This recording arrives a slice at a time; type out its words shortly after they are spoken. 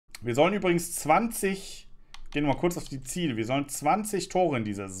Wir sollen übrigens 20, gehen wir mal kurz auf die Ziele, wir sollen 20 Tore in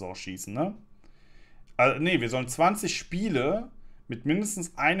dieser Saison schießen, ne? Also, nee, wir sollen 20 Spiele mit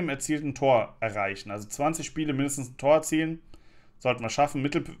mindestens einem erzielten Tor erreichen. Also 20 Spiele mindestens ein Tor erzielen, sollten wir schaffen.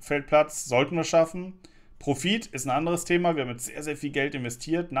 Mittelfeldplatz sollten wir schaffen. Profit ist ein anderes Thema. Wir haben jetzt sehr, sehr viel Geld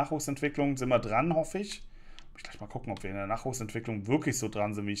investiert. Nachwuchsentwicklung sind wir dran, hoffe ich. Muss ich gleich mal gucken, ob wir in der Nachwuchsentwicklung wirklich so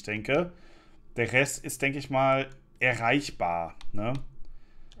dran sind, wie ich denke. Der Rest ist, denke ich mal, erreichbar, ne?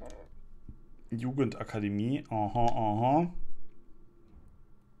 Jugendakademie. Aha, aha.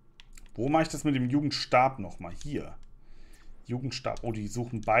 Wo mache ich das mit dem Jugendstab nochmal? Hier. Jugendstab. Oh, die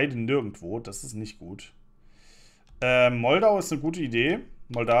suchen beide nirgendwo. Das ist nicht gut. Moldau ist eine gute Idee.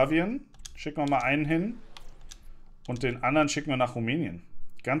 Moldawien. Schicken wir mal einen hin. Und den anderen schicken wir nach Rumänien.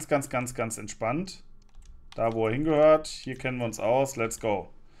 Ganz, ganz, ganz, ganz entspannt. Da, wo er hingehört. Hier kennen wir uns aus. Let's go.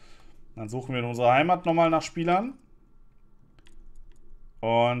 Dann suchen wir in unserer Heimat nochmal nach Spielern.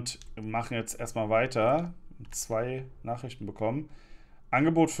 Und wir machen jetzt erstmal weiter. 2 Nachrichten bekommen.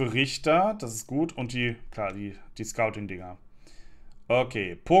 Angebot für Richter, das ist gut. Und die Scouting-Dinger.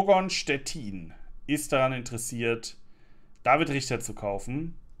 Okay, Pogon Stettin ist daran interessiert, David Richter zu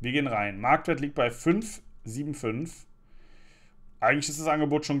kaufen. Wir gehen rein. Marktwert liegt bei 5,75. Eigentlich ist das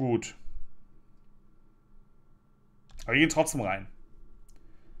Angebot schon gut. Aber wir gehen trotzdem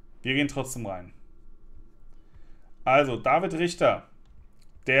rein. Also, David Richter,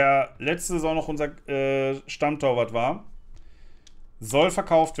 der letzte Saison noch unser Stammtorwart war, soll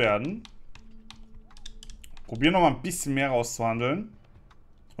verkauft werden. Probieren noch mal ein bisschen mehr rauszuhandeln.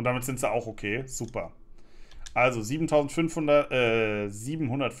 Und damit sind sie auch okay. Super. Also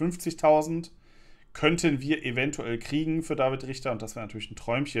 750.000 könnten wir eventuell kriegen für David Richter. Und das wäre natürlich ein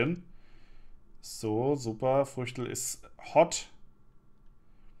Träumchen. So, super. Früchtl ist hot.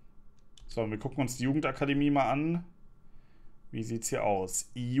 So, wir gucken uns die Jugendakademie mal an. Wie sieht es hier aus?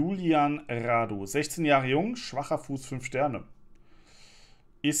 Julian Radu, 16 Jahre jung, schwacher Fuß, 5 Sterne.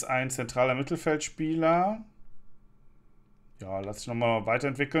 Ist ein zentraler Mittelfeldspieler. Ja, lass ich nochmal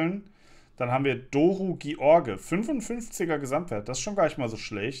weiterentwickeln. Dann haben wir Doru George, 55er Gesamtwert. Das ist schon gar nicht mal so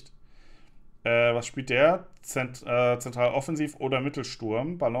schlecht. Was spielt der? Zentral offensiv oder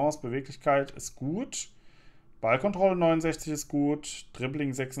Mittelsturm. Balance, Beweglichkeit ist gut. Ballkontrolle 69 ist gut.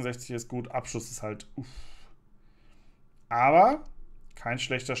 Dribbling 66 ist gut. Abschluss ist halt uff. Aber kein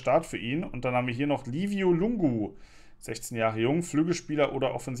schlechter Start für ihn. Und dann haben wir hier noch Livio Lungu. 16 Jahre jung, Flügelspieler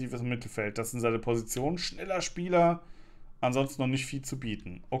oder offensives Mittelfeld. Das sind seine Positionen. Schneller Spieler. Ansonsten noch nicht viel zu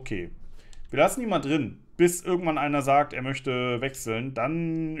bieten. Okay. Wir lassen ihn mal drin, bis irgendwann einer sagt, er möchte wechseln.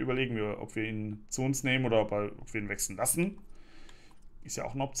 Dann überlegen wir, ob wir ihn zu uns nehmen oder ob wir ihn wechseln lassen. Ist ja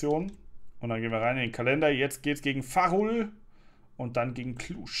auch eine Option. Und dann gehen wir rein in den Kalender. Jetzt geht es gegen Farul und dann gegen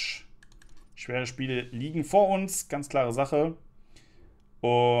Cluj. Schwere Spiele liegen vor uns. Ganz klare Sache.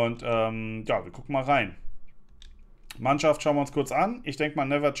 Und ja, wir gucken mal rein. Mannschaft schauen wir uns kurz an. Ich denke mal,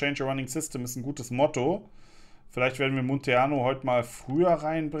 never change a running system ist ein gutes Motto. Vielleicht werden wir Munteanu heute mal früher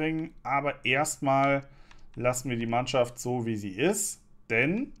reinbringen. Aber erstmal lassen wir die Mannschaft so, wie sie ist.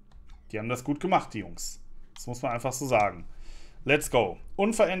 Denn die haben das gut gemacht, die Jungs. Das muss man einfach so sagen. Let's go.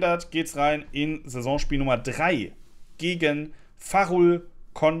 Unverändert geht's rein in Saisonspiel Nummer 3 gegen Farul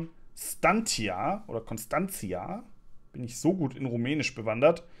Constantia. Oder Constantia. Bin ich so gut in Rumänisch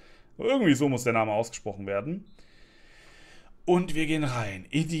bewandert. Irgendwie so muss der Name ausgesprochen werden. Und wir gehen rein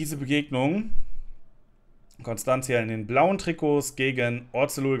in diese Begegnung. Constantia in den blauen Trikots gegen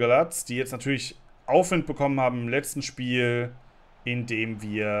Orzelul Galatz, die jetzt natürlich Aufwind bekommen haben im letzten Spiel, in dem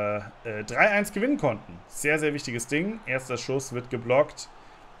wir 3-1 gewinnen konnten. Sehr, sehr wichtiges Ding. Erster Schuss wird geblockt,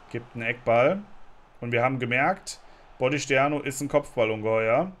 gibt einen Eckball. Und wir haben gemerkt, Bodistiano ist ein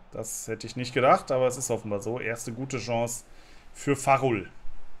Kopfballungeheuer. Das hätte ich nicht gedacht, aber es ist offenbar so. Erste gute Chance für Farul.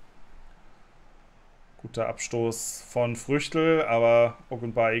 Guter Abstoß von Früchtl, aber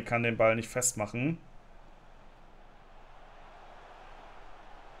Ogunbai kann den Ball nicht festmachen.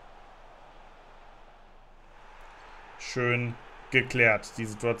 Schön geklärt, die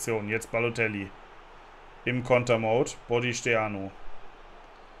Situation. Jetzt Balotelli im Kontermode. Bodistiano.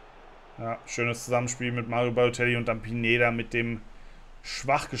 Ja, schönes Zusammenspiel mit Mario Balotelli und dann Pineda mit dem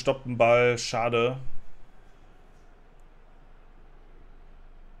schwach gestoppten Ball. Schade.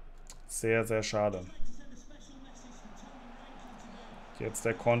 Sehr, sehr schade. Jetzt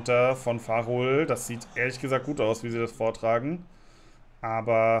der Konter von Farul. Das sieht ehrlich gesagt gut aus, wie sie das vortragen.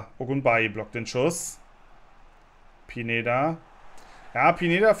 Aber Ogunbai blockt den Schuss. Pineda. Ja,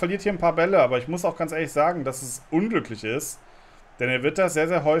 Pineda verliert hier ein paar Bälle, aber ich muss auch ganz ehrlich sagen, dass es unglücklich ist. Denn er wird da sehr,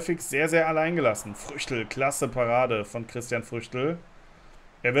 sehr häufig sehr, sehr allein gelassen. Früchtl, klasse Parade von Christian Früchtl.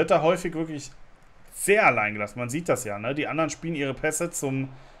 Er wird da häufig wirklich sehr allein gelassen. Man sieht das ja, ne? Die anderen spielen ihre Pässe zum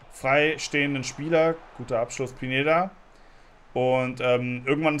freistehenden Spieler. Guter Abschluss, Pineda. Und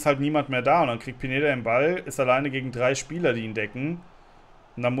irgendwann ist halt niemand mehr da. Und dann kriegt Pineda den Ball, ist alleine gegen 3 Spieler, die ihn decken.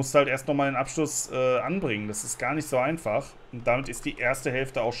 Und dann musst du halt erst nochmal den Abschluss anbringen. Das ist gar nicht so einfach. Und damit ist die erste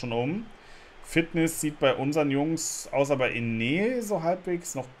Hälfte auch schon um. Fitness sieht bei unseren Jungs, außer bei Ine, so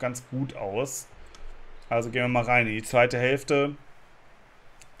halbwegs noch ganz gut aus. Also gehen wir mal rein in die zweite Hälfte.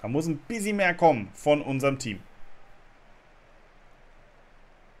 Da muss ein bisschen mehr kommen von unserem Team.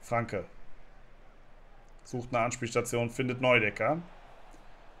 Franke. Sucht eine Anspielstation, findet Neudecker.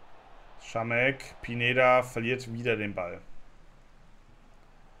 Schamek, Pineda verliert wieder den Ball.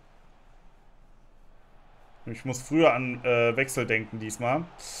 Ich muss früher an Wechsel denken diesmal.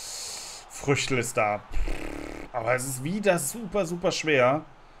 Früchtl ist da. Aber es ist wieder super, super schwer.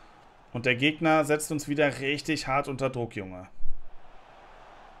 Und der Gegner setzt uns wieder richtig hart unter Druck, Junge.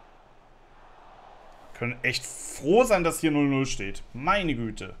 Wir können echt froh sein, dass hier 0-0 steht. Meine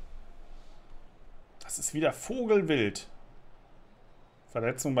Güte. Das ist wieder vogelwild.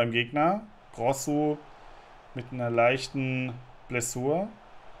 Verletzung beim Gegner. Grosso mit einer leichten Blessur.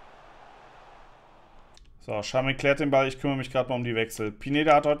 So, Schamek klärt den Ball. Ich kümmere mich gerade mal um die Wechsel.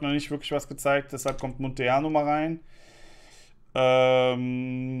 Pineda hat heute noch nicht wirklich was gezeigt. Deshalb kommt Monteano mal rein. Ja,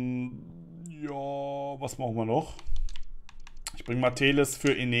 was machen wir noch? Ich bringe Mateles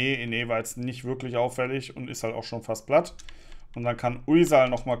für Ine. Ine war jetzt nicht wirklich auffällig und ist halt auch schon fast platt. Und dann kann Uysal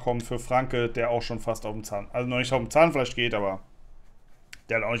nochmal kommen für Franke, der auch schon fast auf dem Zahn. Also noch nicht auf dem Zahnfleisch geht, aber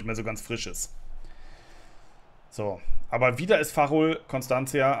der halt auch nicht mehr so ganz frisch ist. So, aber wieder ist Farul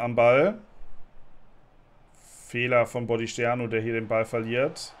Constantia am Ball. Fehler von Bodistiano, der hier den Ball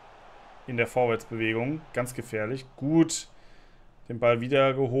verliert. In der Vorwärtsbewegung. Ganz gefährlich. Gut. Den Ball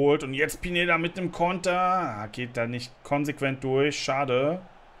wieder geholt. Und jetzt Pineda mit einem Konter. Geht da nicht konsequent durch. Schade.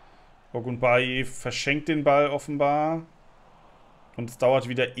 Ogunbayi verschenkt den Ball offenbar. Und es dauert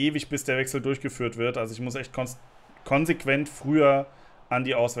wieder ewig, bis der Wechsel durchgeführt wird. Also ich muss echt konsequent früher an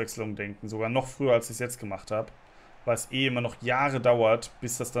die Auswechslung denken. Sogar noch früher, als ich es jetzt gemacht habe. Weil es immer noch Jahre dauert,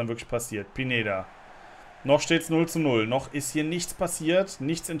 bis das dann wirklich passiert. Pineda. Noch steht es 0:0. Noch ist hier nichts passiert,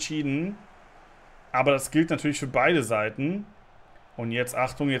 nichts entschieden. Aber das gilt natürlich für beide Seiten. Und jetzt,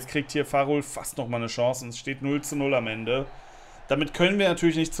 Achtung, jetzt kriegt hier Farul fast nochmal eine Chance. Und es steht 0:0 am Ende. Damit können wir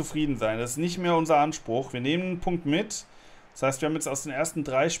natürlich nicht zufrieden sein. Das ist nicht mehr unser Anspruch. Wir nehmen einen Punkt mit. Das heißt, wir haben jetzt aus den ersten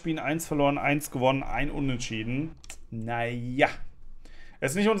 3 Spielen 1 verloren, 1 gewonnen, 1 unentschieden. Naja.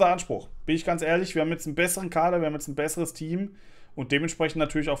 Es ist nicht unser Anspruch. Bin ich ganz ehrlich, wir haben jetzt einen besseren Kader, wir haben jetzt ein besseres Team. Und dementsprechend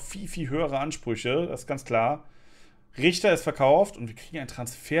natürlich auch viel, viel höhere Ansprüche. Das ist ganz klar. Richter ist verkauft und wir kriegen ein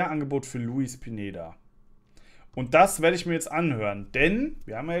Transferangebot für Luis Pineda. Und das werde ich mir jetzt anhören. Denn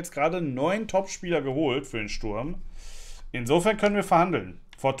wir haben ja jetzt gerade 9 Topspieler geholt für den Sturm. Insofern können wir verhandeln.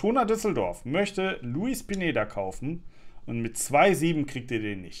 Fortuna Düsseldorf möchte Luis Pineda kaufen. Und mit 2,7 kriegt ihr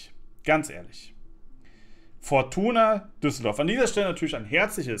den nicht. Ganz ehrlich. Fortuna Düsseldorf. An dieser Stelle natürlich ein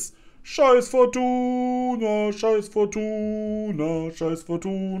herzliches Scheiß Fortuna, Scheiß Fortuna, Scheiß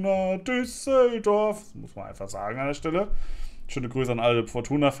Fortuna, Düsseldorf. Das muss man einfach sagen an der Stelle. Schöne Grüße an alle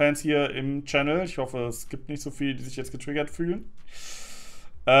Fortuna-Fans hier im Channel. Ich hoffe, es gibt nicht so viele, die sich jetzt getriggert fühlen.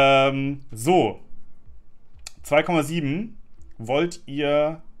 So. 2,7 wollt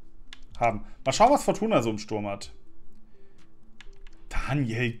ihr haben. Mal schauen, was Fortuna so im Sturm hat.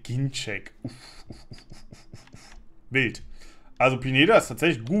 Daniel Ginczek. Wild. Also Pineda ist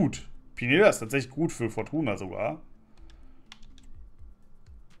tatsächlich gut. Pineda ist tatsächlich gut für Fortuna sogar.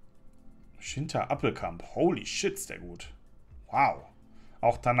 Shinta Appelkamp. Holy shit, ist der gut. Wow.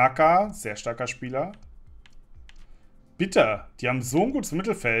 Auch Tanaka, sehr starker Spieler. Bitter. Die haben so ein gutes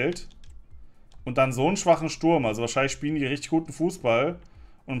Mittelfeld und dann so einen schwachen Sturm. Also wahrscheinlich spielen die richtig guten Fußball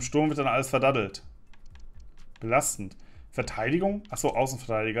und im Sturm wird dann alles verdaddelt. Belastend. Verteidigung? Achso,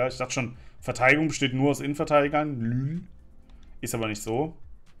 Außenverteidiger. Ich dachte schon, Verteidigung besteht nur aus Innenverteidigern. Lül. Ist aber nicht so.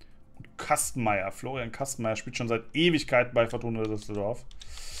 Und Kastenmeier. Florian Kastenmeier spielt schon seit Ewigkeiten bei Fortuna Düsseldorf.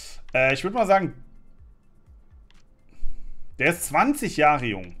 Ich würde mal sagen, der ist 20 Jahre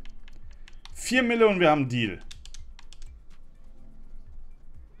jung. 4 Mille und wir haben einen Deal.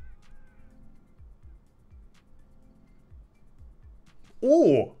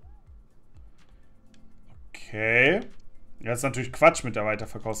 Oh. Okay. Ja, das ist natürlich Quatsch mit der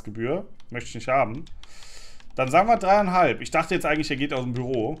Weiterverkaufsgebühr. Möchte ich nicht haben. Dann sagen wir 3,5. Ich dachte jetzt eigentlich, er geht aus dem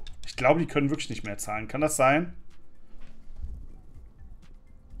Büro. Ich glaube, die können wirklich nicht mehr zahlen. Kann das sein?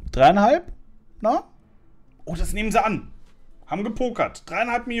 3,5? Na? Oh, das nehmen sie an. Haben gepokert.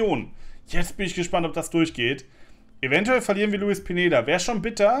 3,5 Millionen. Jetzt bin ich gespannt, ob das durchgeht. Eventuell verlieren wir Luis Pineda. Wäre schon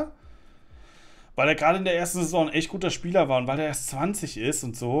bitter, weil er gerade in der ersten Saison ein echt guter Spieler war und weil er erst 20 ist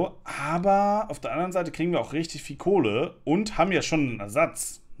und so. Aber auf der anderen Seite kriegen wir auch richtig viel Kohle und haben ja schon einen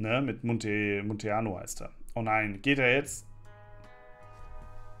Ersatz. Ne, mit Monteano heißt er. Oh nein, geht er jetzt?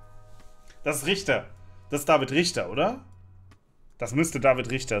 Das ist Richter. Das ist David Richter, oder? Das müsste David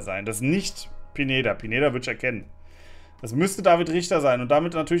Richter sein. Das ist nicht Pineda. Pineda würde ich erkennen. Das müsste David Richter sein. Und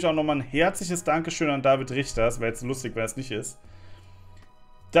damit natürlich auch nochmal ein herzliches Dankeschön an David Richter. Das wäre jetzt lustig, wenn es nicht ist.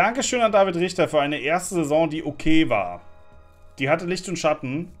 Dankeschön an David Richter für eine erste Saison, die okay war. Die hatte Licht und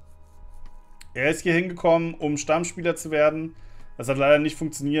Schatten. Er ist hier hingekommen, um Stammspieler zu werden. Das hat leider nicht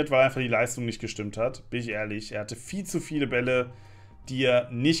funktioniert, weil einfach die Leistung nicht gestimmt hat. Bin ich ehrlich. Er hatte viel zu viele Bälle, die er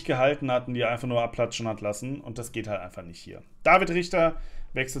nicht gehalten hat und die er einfach nur abplatschen hat lassen. Und das geht halt einfach nicht hier. David Richter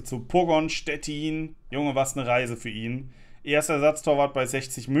wechselt zu Pogon Stettin. Junge, was eine Reise für ihn. Erster Ersatztorwart bei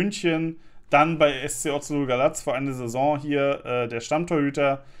 60 München. Dann bei SC Otzlo Galatz vor einer Saison hier der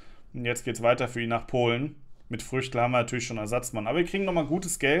Stammtorhüter. Und jetzt geht es weiter für ihn nach Polen. Mit Früchtl haben wir natürlich schon Ersatzmann. Aber wir kriegen nochmal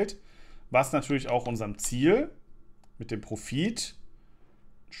gutes Geld. Was natürlich auch unserem Ziel mit dem Profit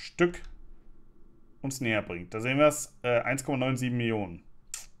ein Stück uns näher bringt. Da sehen wir es, 1,97 Millionen.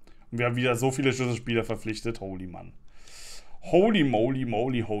 Und wir haben wieder so viele Schlüsselspieler verpflichtet. Holy Mann. Holy moly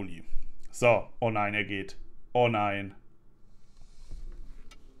moly holy. So, oh nein, er geht. Oh nein.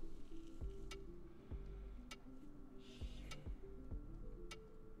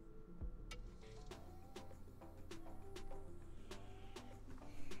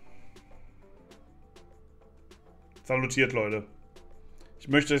 Salutiert, Leute. Ich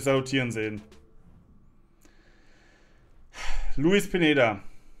möchte euch salutieren sehen. Luis Pineda.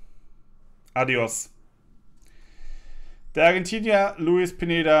 Adios. Der Argentinier Luis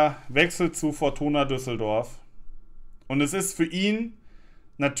Pineda wechselt zu Fortuna Düsseldorf. Und es ist für ihn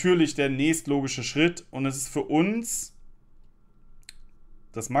natürlich der nächstlogische Schritt. Und es ist für uns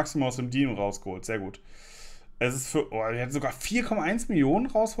das Maximum aus dem Dino rausgeholt. Sehr gut. Es ist für... Oh, er hätte sogar 4,1 Millionen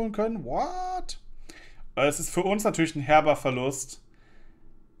rausholen können. What? Es ist für uns natürlich ein herber Verlust.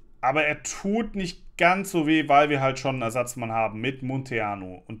 Aber er tut nicht ganz so weh, weil wir halt schon einen Ersatzmann haben mit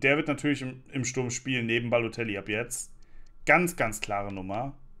Monteano. Und der wird natürlich im Sturm spielen, neben Balotelli ab jetzt. Ganz, ganz klare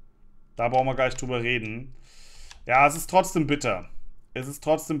Nummer. Da brauchen wir gar nicht drüber reden. Ja, es ist trotzdem bitter. Es ist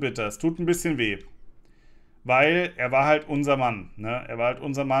trotzdem bitter. Es tut ein bisschen weh. Weil er war halt unser Mann. Ne? Er war halt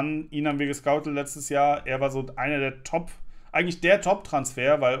unser Mann. Ihn haben wir gescoutet letztes Jahr. Er war so einer der Top, eigentlich der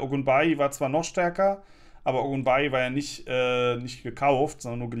Top-Transfer, weil Ogunbayi war zwar noch stärker, aber Ogunbayi war ja nicht gekauft,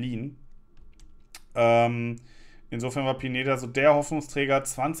 sondern nur geliehen. Insofern war Pineda so der Hoffnungsträger,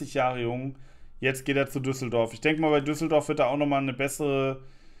 20 Jahre jung. Jetzt geht er zu Düsseldorf. Ich denke mal, bei Düsseldorf wird er auch nochmal eine bessere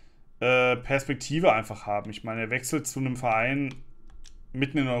Perspektive einfach haben. Ich meine, er wechselt zu einem Verein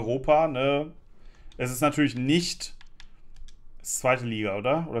mitten in Europa. Ne? Es ist natürlich nicht zweite Liga,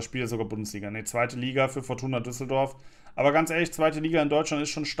 oder? Oder spielt er sogar Bundesliga? Ne, zweite Liga für Fortuna Düsseldorf. Aber ganz ehrlich, zweite Liga in Deutschland ist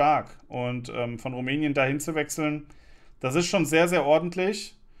schon stark. Und von Rumänien dahin zu wechseln, das ist schon sehr, sehr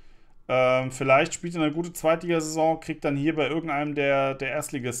ordentlich. Vielleicht spielt er eine gute Zweitligasaison, kriegt dann hier bei irgendeinem der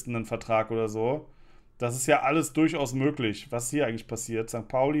Erstligisten einen Vertrag oder so. Das ist ja alles durchaus möglich. Was ist hier eigentlich passiert? St.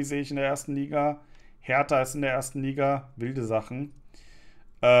 Pauli sehe ich in der ersten Liga. Hertha ist in der ersten Liga. Wilde Sachen.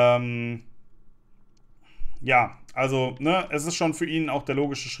 Ja, also, ne, es ist schon für ihn auch der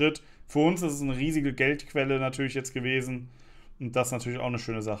logische Schritt. Für uns ist es eine riesige Geldquelle natürlich jetzt gewesen. Und das ist natürlich auch eine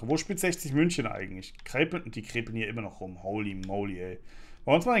schöne Sache. Wo spielt 60 München eigentlich? Die krepeln hier immer noch rum. Holy moly, ey.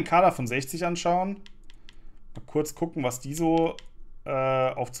 Wollen wir uns mal den Kader von 60 anschauen? Mal kurz gucken, was die so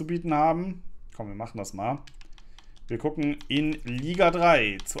aufzubieten haben. Komm, wir machen das mal. Wir gucken in Liga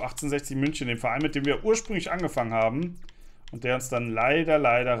 3 zu 1860 München, dem Verein, mit dem wir ursprünglich angefangen haben. Und der uns dann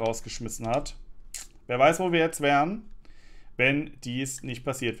leider rausgeschmissen hat. Wer weiß, wo wir jetzt wären, wenn dies nicht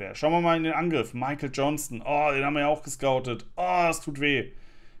passiert wäre. Schauen wir mal in den Angriff. Michael Johnston. Oh, den haben wir ja auch gescoutet. Oh, das tut weh.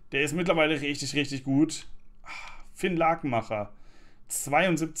 Der ist mittlerweile richtig gut. Finn Lakenmacher.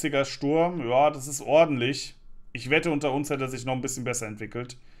 72er Sturm. Ja, das ist ordentlich. Ich wette, unter uns hätte er sich noch ein bisschen besser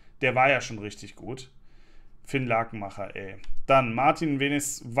entwickelt. Der war ja schon richtig gut. Finn Lakenmacher, ey. Dann Martin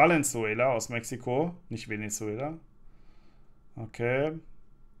Valenzuela aus Mexiko. Nicht Venezuela. Okay.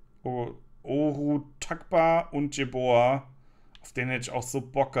 Oru Takba und Jeboa. Auf den hätte ich auch so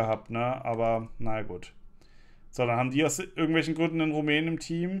Bock gehabt, ne? Aber, naja, gut. So, dann haben die aus irgendwelchen Gründen einen Rumänen im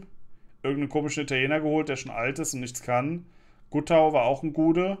Team. Irgendeinen komischen Italiener geholt, der schon alt ist und nichts kann. Guttau war auch ein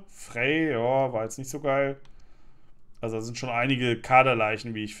Gute. Frey, ja, war jetzt nicht so geil. Also, da sind schon einige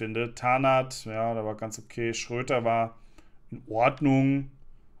Kaderleichen, wie ich finde. Tarnat, ja, da war ganz okay. Schröter war in Ordnung.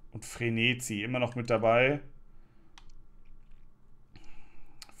 Und Frenetzi immer noch mit dabei.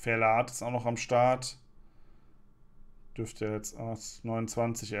 Verlat ist auch noch am Start. Dürfte jetzt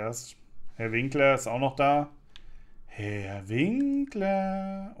 29 erst. Herr Winkler ist auch noch da. Herr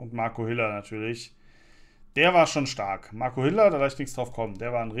Winkler. Und Marco Hiller natürlich. Der war schon stark. Marco Hiller, da lasse ich nichts drauf kommen.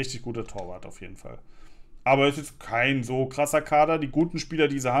 Der war ein richtig guter Torwart auf jeden Fall. Aber es ist kein so krasser Kader. Die guten Spieler,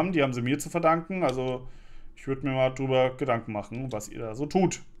 die sie haben sie mir zu verdanken. Also ich würde mir mal drüber Gedanken machen, was ihr da so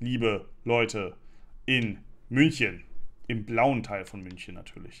tut, liebe Leute in München. Im blauen Teil von München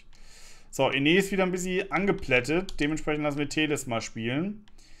natürlich. So, Ine ist wieder ein bisschen angeplättet. Dementsprechend lassen wir Teles mal spielen.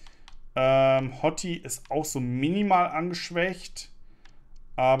 Hotti ist auch so minimal angeschwächt.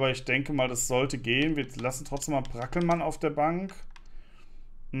 Aber ich denke mal, das sollte gehen. Wir lassen trotzdem mal Brackelmann auf der Bank.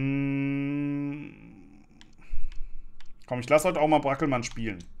 Komm, ich lasse heute auch mal Brackelmann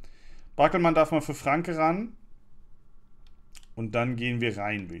spielen. Brackelmann darf mal für Franke ran. Und dann gehen wir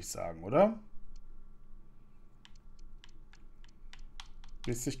rein, würde ich sagen, oder?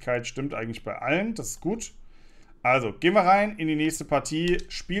 Bissigkeit stimmt eigentlich bei allen. Das ist gut. Also, gehen wir rein in die nächste Partie.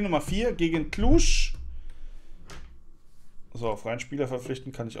 Spiel Nummer 4 gegen Cluj. So, auf reinen Spieler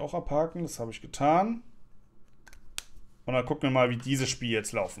verpflichten kann ich auch abhaken. Das habe ich getan. Und dann gucken wir mal, wie dieses Spiel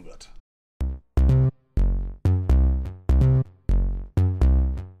jetzt laufen wird.